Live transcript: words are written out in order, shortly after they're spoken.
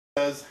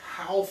says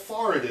how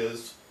far it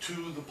is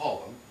to the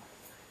pollen.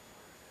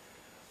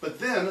 But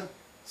then,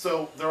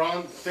 so they're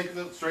on, think of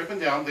it straight up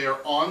and down, they are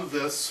on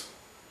this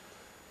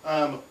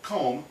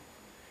comb.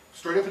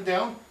 Straight up and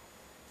down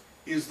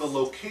is the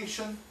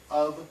location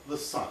of the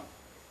sun.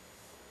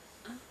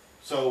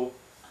 So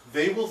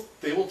they will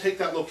take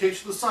that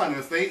location of the sun, and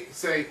if they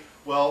say,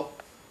 well,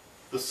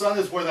 the sun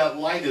is where that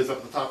light is up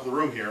at the top of the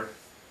room here,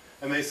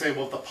 and they say,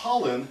 well, the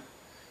pollen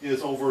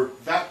is over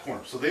that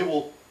corner. So they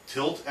will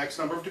tilt X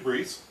number of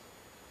degrees,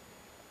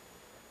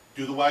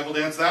 do the waggle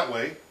dance that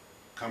way,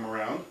 come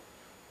around,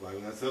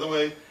 waggle dance the other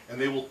way, and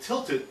they will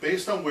tilt it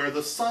based on where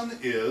the sun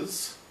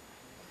is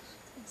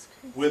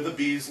when the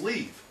bees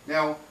leave.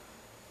 Now,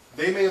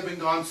 they may have been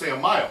gone, say, a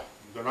mile.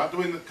 They're not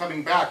doing the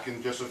coming back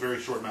in just a very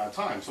short amount of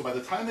time. So by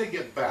the time they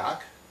get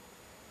back,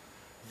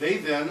 they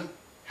then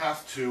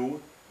have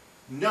to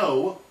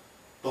know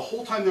the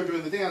whole time they're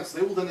doing the dance,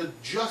 they will then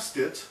adjust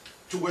it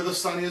to where the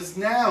sun is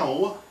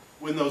now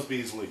when those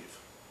bees leave,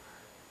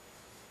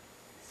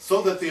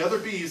 so that the other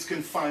bees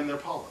can find their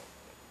pollen.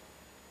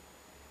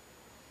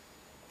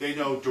 They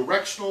know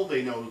directional,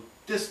 they know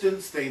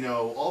distance, they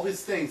know all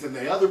these things, and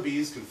the other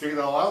bees can figure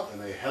it all out,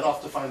 and they head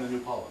off to find the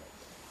new pollen.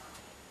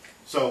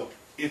 So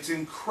it's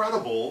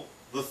incredible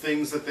the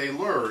things that they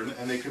learn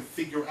and they can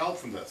figure out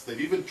from this.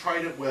 They've even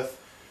tried it with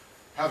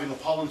having a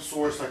pollen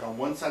source like on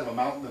one side of a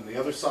mountain and the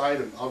other side,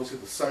 and obviously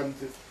the sun.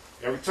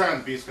 Every time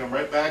the bees come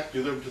right back,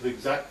 do them to the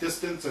exact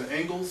distance and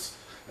angles,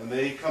 and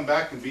they come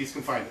back and bees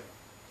can find it.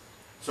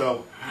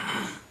 So,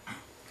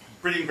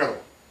 pretty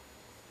incredible.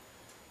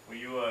 Will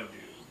you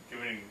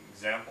give an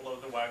example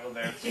of the waggle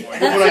dance? Would I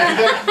do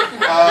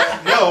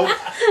that? No,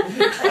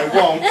 I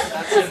won't.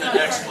 That's in the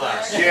next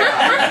class. Yeah,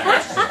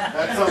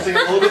 that's something a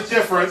little bit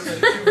different.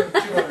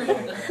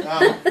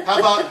 How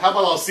about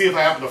I'll see if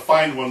I happen to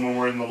find one when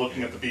we're in the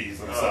looking at the bees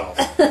themselves.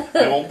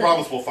 I won't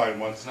promise we'll find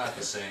one. It's not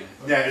the same.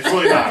 Yeah, it's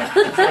really not.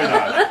 It's really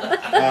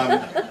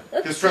not.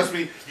 Because trust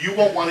me, you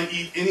won't want to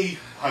eat any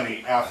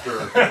honey after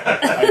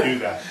I do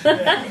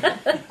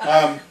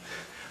that.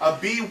 A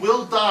bee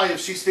will die if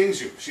she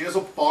stings you. She has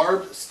a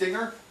barbed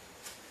stinger,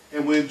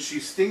 and when she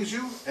stings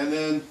you and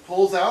then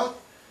pulls out,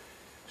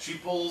 she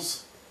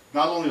pulls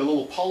not only a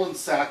little pollen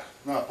sac,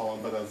 not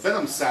pollen, but a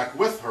venom sac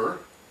with her,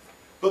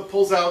 but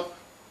pulls out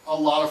a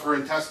lot of her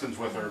intestines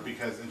with her,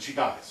 and she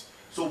dies.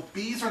 So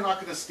bees are not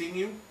going to sting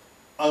you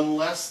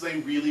unless they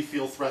really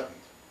feel threatened.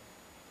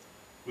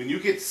 When you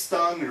get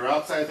stung and you're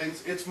outside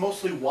things, it's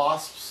mostly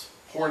wasps,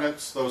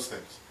 hornets, those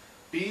things.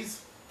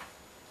 Bees,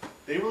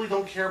 they really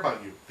don't care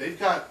about you. They've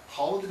got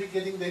pollen to be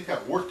getting, they've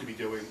got work to be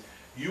doing.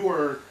 You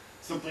are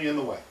simply in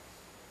the way.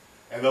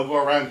 And they'll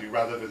go around you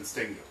rather than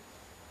sting you.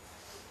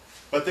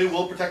 But they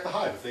will protect the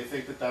hive if they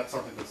think that that's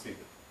something that's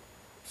needed.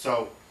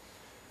 So,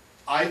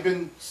 I've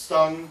been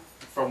stung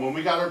from when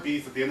we got our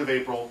bees at the end of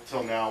April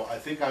till now. I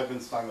think I've been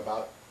stung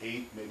about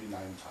 8, maybe 9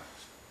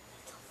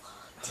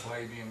 times. Why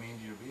are you being mean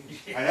to your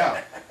bees? I know.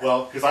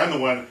 Well, because I'm the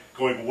one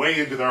going way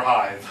into their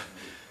hive.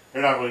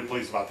 They're not really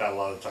pleased about that a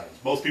lot of times.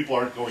 Most people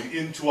aren't going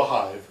into a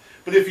hive.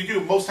 But if you do,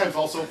 most times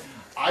also,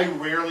 I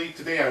rarely,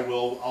 today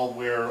I'll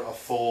wear a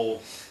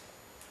full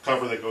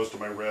cover that goes to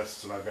my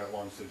wrists, and I've got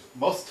long sleeves.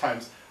 Most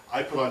times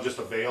I put on just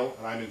a veil,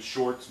 and I'm in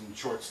shorts and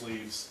short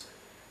sleeves,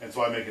 and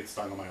so I may get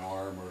stung on my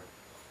arm or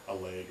a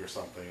leg or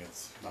something.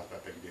 It's not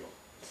that big a deal.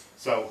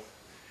 So,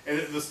 and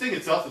the sting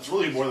itself, it's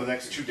really more the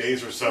next 2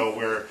 days or so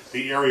where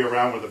the area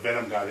around where the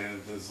venom got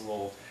in is a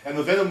little, and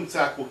the venom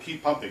sac will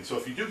keep pumping. So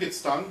if you do get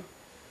stung,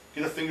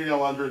 get a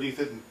fingernail underneath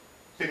it and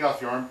pick it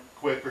off your arm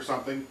quick or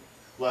something.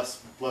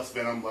 Less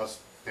venom, less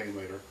pain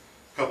later.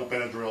 A couple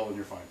Benadryl and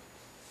you're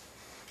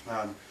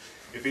fine.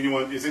 If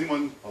anyone, is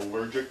anyone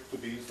allergic to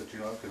bees that you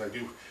know? Because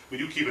we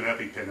do keep an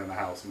EpiPen in the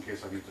house in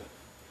case I need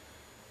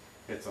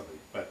to hit somebody.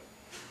 But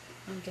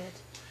I'm good.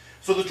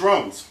 So the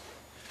drones.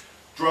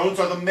 Drones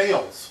are the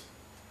males.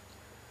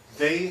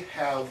 They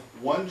have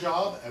one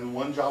job and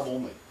one job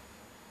only.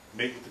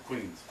 Mate with the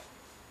queens.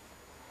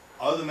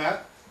 Other than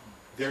that,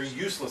 they're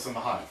useless in the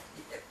hive.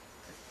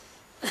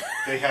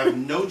 They have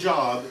no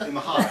job in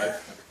the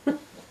hive.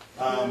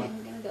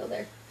 I'm gonna go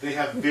there. They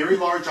have very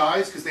large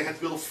eyes because they have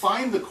to be able to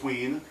find the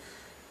queen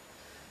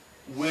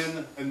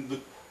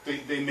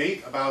they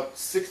mate about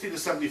 60 to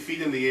 70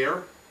 feet in the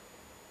air,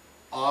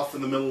 off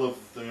in the middle of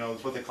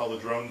it's what they call the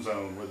drone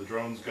zone, where the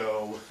drones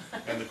go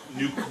and the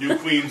new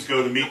queens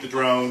go to meet the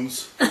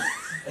drones.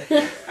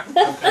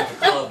 Some kind of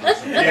club or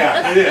something.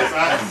 Yeah, it is.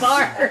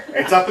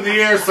 It's up in the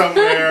air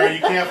somewhere. You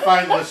can't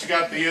find it unless you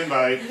got the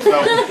invite.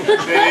 So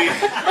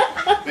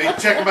they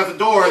check them at the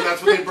door, and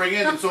that's what they bring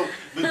in. And so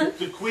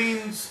the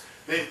queens,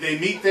 they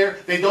meet there.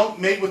 They don't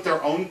mate with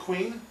their own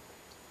queen.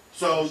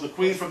 So the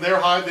queen from their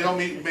hive, they don't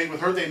mate with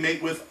her. They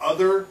mate with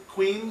other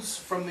queens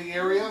from the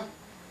area.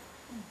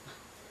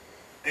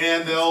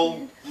 And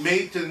they'll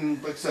mate,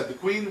 and like I said, the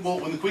queen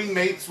when the queen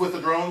mates with the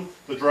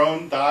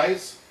drone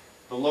dies.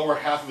 The lower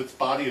half of its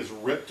body is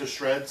ripped to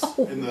shreds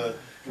in the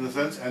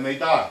sense, and they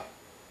die.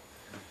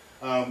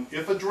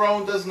 If a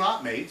drone does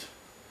not mate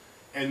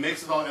and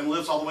makes it and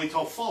lives all the way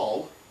till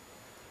fall,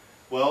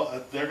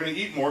 well, they're going to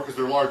eat more because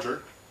they're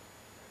larger.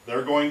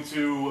 they're going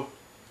to,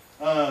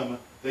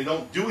 they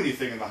don't do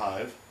anything in the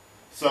hive.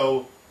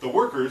 So the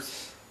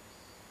workers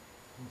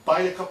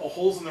bite a couple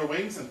holes in their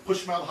wings and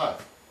push them out of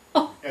the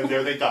hive. And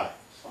there they die.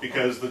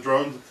 Because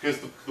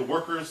the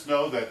workers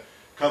know that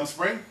come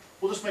spring,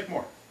 we'll just make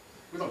more.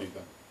 We don't need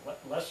them.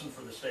 Lesson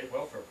for the state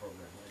welfare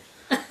program.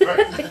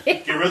 Right.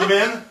 Get rid of the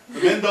men.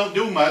 The men don't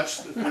do much.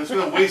 It's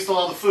going to waste a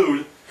lot of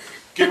food.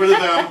 Get rid of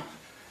them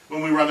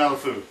when we run out of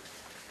food.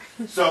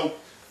 So,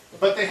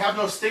 but they have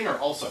no stinger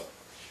also.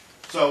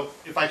 So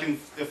if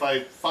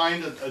I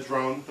find a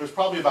drone, there's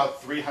probably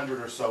about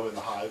 300 or so in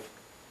the hive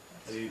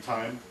at any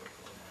time.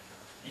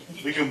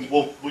 We can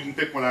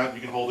pick one out.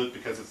 You can hold it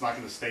because it's not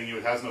going to sting you.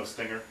 It has no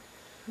stinger.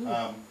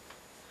 Not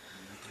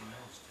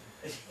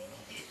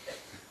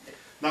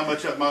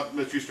much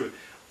use to it.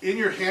 In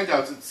your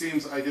handouts, it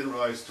seems, I didn't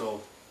realize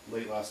till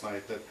late last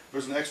night, that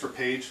there's an extra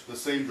page, the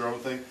same drone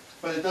thing,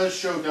 but it does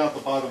show down at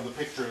the bottom of the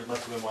picture,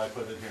 less than why I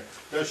put it in here.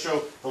 It does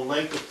show the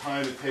length of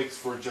time it takes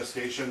for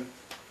gestation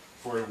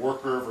for a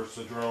worker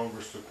versus a drone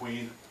versus a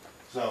queen.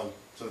 So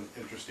it's an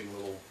interesting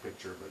little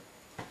picture,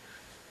 but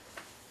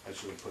I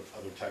should have put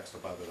other text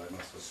above it. I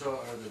must have. So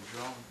are the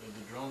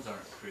drones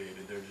aren't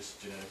created, they're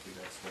just genetically,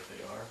 that's what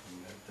they are?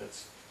 And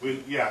that's...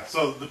 Yeah,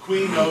 so the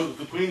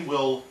queen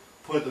will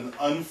put an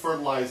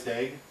unfertilized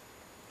egg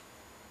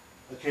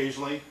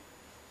occasionally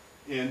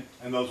in,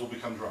 and those will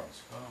become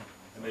drones. Oh.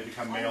 And they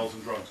become males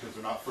and drones because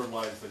they're not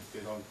fertilized, they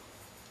don't.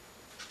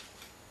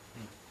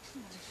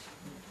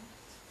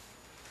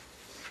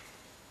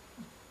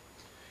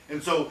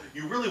 And so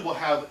you really will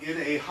have in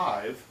a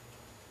hive,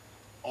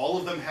 all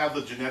of them have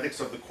the genetics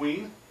of the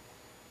queen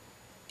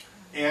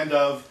and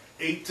of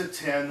 8 to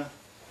 10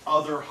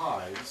 other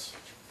hives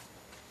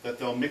that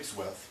they'll mix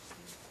with,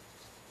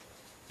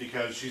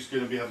 because she's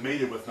going to have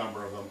mated with a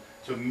number of them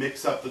to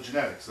mix up the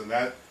genetics. And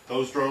that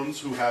those drones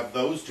who have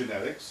those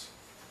genetics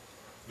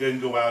then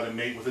go out and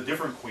mate with a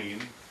different queen,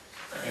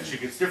 and she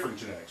gets different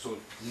genetics. So it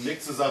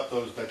mixes up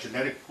that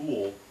genetic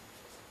pool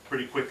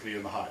pretty quickly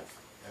in the hive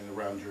and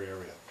around your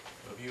area.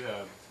 So if you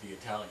have the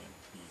Italian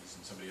bees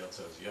and somebody else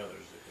has the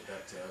others,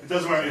 It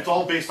doesn't matter. It's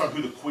all based on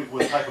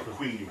what type of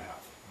queen you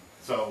have.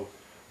 So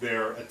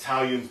they're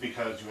Italians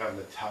because you have an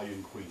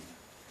Italian queen.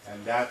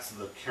 And that's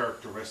the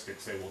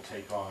characteristics they will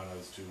take on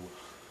as to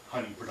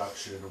honey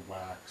production and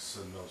wax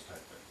and those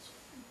type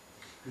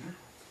things.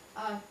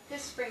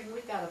 This spring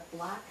we got a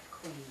black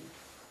queen.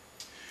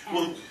 And,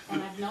 Well,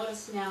 and I've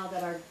noticed now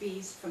that our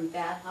bees from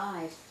that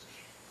hive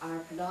are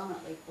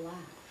predominantly black.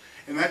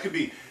 And that could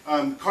be,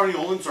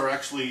 carniolans are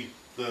actually,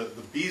 the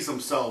bees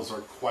themselves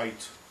are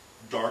quite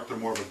dark. They're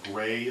more of a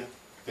gray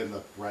than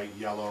the bright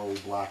yellow,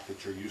 black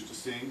that you're used to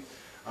seeing.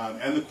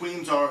 And the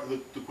queens are,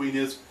 the queen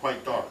is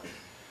quite dark.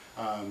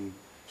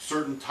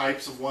 Certain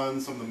types of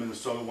ones, some of the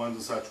Minnesota ones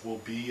and such, will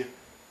be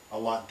a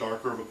lot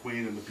darker of a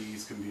queen, and the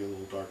bees can be a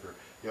little darker.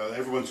 You know,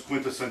 everyone's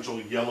quintessential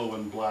yellow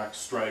and black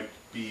striped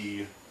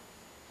bee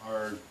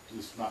are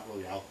just not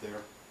really out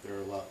there.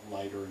 They're a lot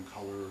lighter in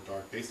color or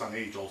dark, based on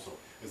age also.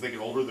 As they get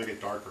older, they get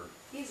darker.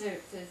 These are,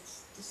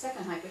 the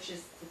second hive, which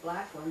is the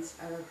black ones,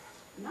 are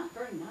not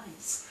very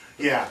nice.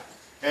 Yeah,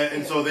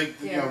 and so they,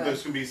 you know,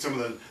 there's going to be some of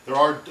the, there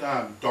are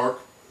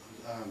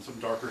some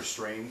darker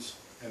strains,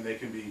 and they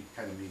can be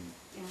kind of mean.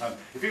 Yeah.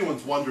 If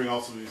anyone's wondering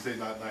also when you say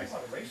not nice, A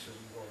lot of racism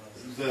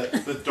going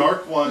on. the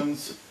dark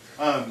ones,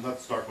 not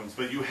the dark ones,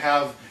 but you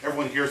have,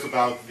 everyone hears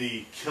about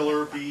the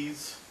killer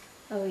bees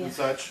Oh yeah. and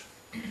such.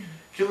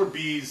 Killer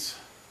bees,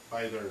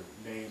 by their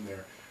name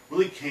there,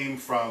 really came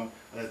from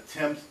an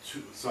attempt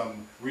to,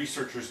 some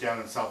researchers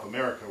down in South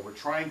America were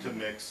trying to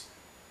mix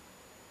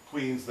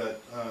queens that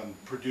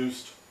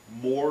produced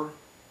more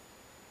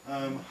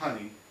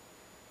honey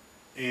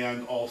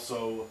and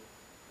also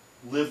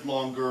lived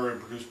longer and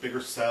produced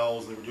bigger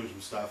cells. They were doing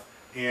some stuff,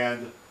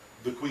 and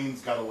the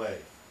queens got away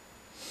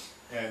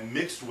and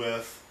mixed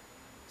with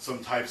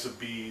some types of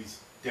bees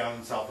down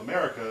in South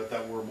America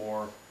that were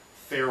more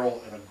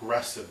feral and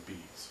aggressive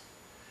bees.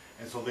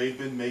 And so they've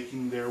been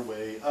making their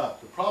way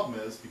up. The problem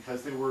is,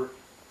 because they were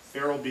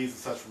feral bees and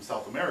such from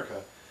South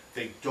America,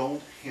 they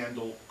don't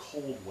handle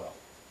cold well.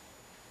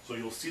 So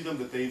you'll see them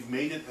that they've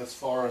made it as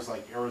far as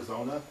like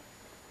Arizona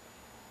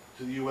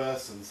to the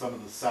U.S. and some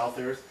of the south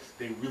areas.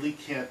 They really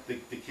can't,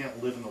 they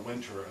can't live in the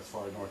winter as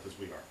far north as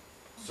we are.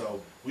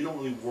 So we don't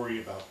really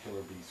worry about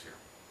killer bees here.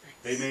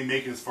 They may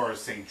make it as far as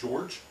St.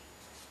 George,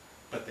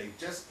 but they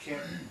just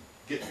can't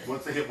get,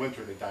 once they hit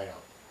winter, they die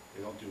out.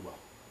 They don't do well.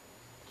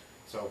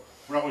 So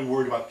we're not really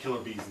worried about killer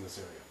bees in this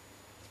area.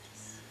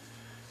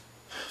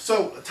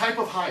 So a type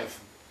of hive.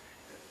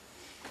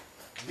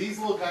 These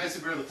little guys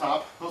up here at the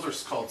top, those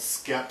are called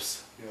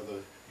skeps. You know,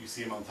 you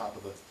see them on top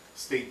of the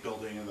state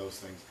building and those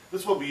things.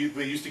 This is what they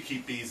used to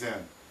keep bees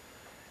in.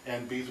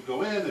 And bees would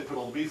go in, they put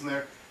all the bees in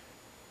there.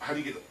 How do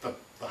you get the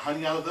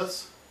honey out of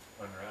this?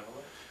 Unravel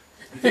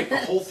it. You take the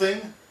whole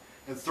thing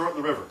and throw it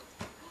in the river.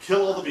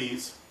 Kill all the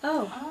bees,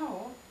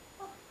 Oh.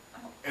 Oh.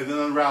 and then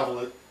unravel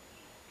it.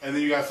 And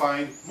then you gotta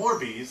find more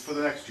bees for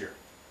the next year.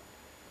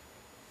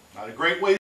 Not a great way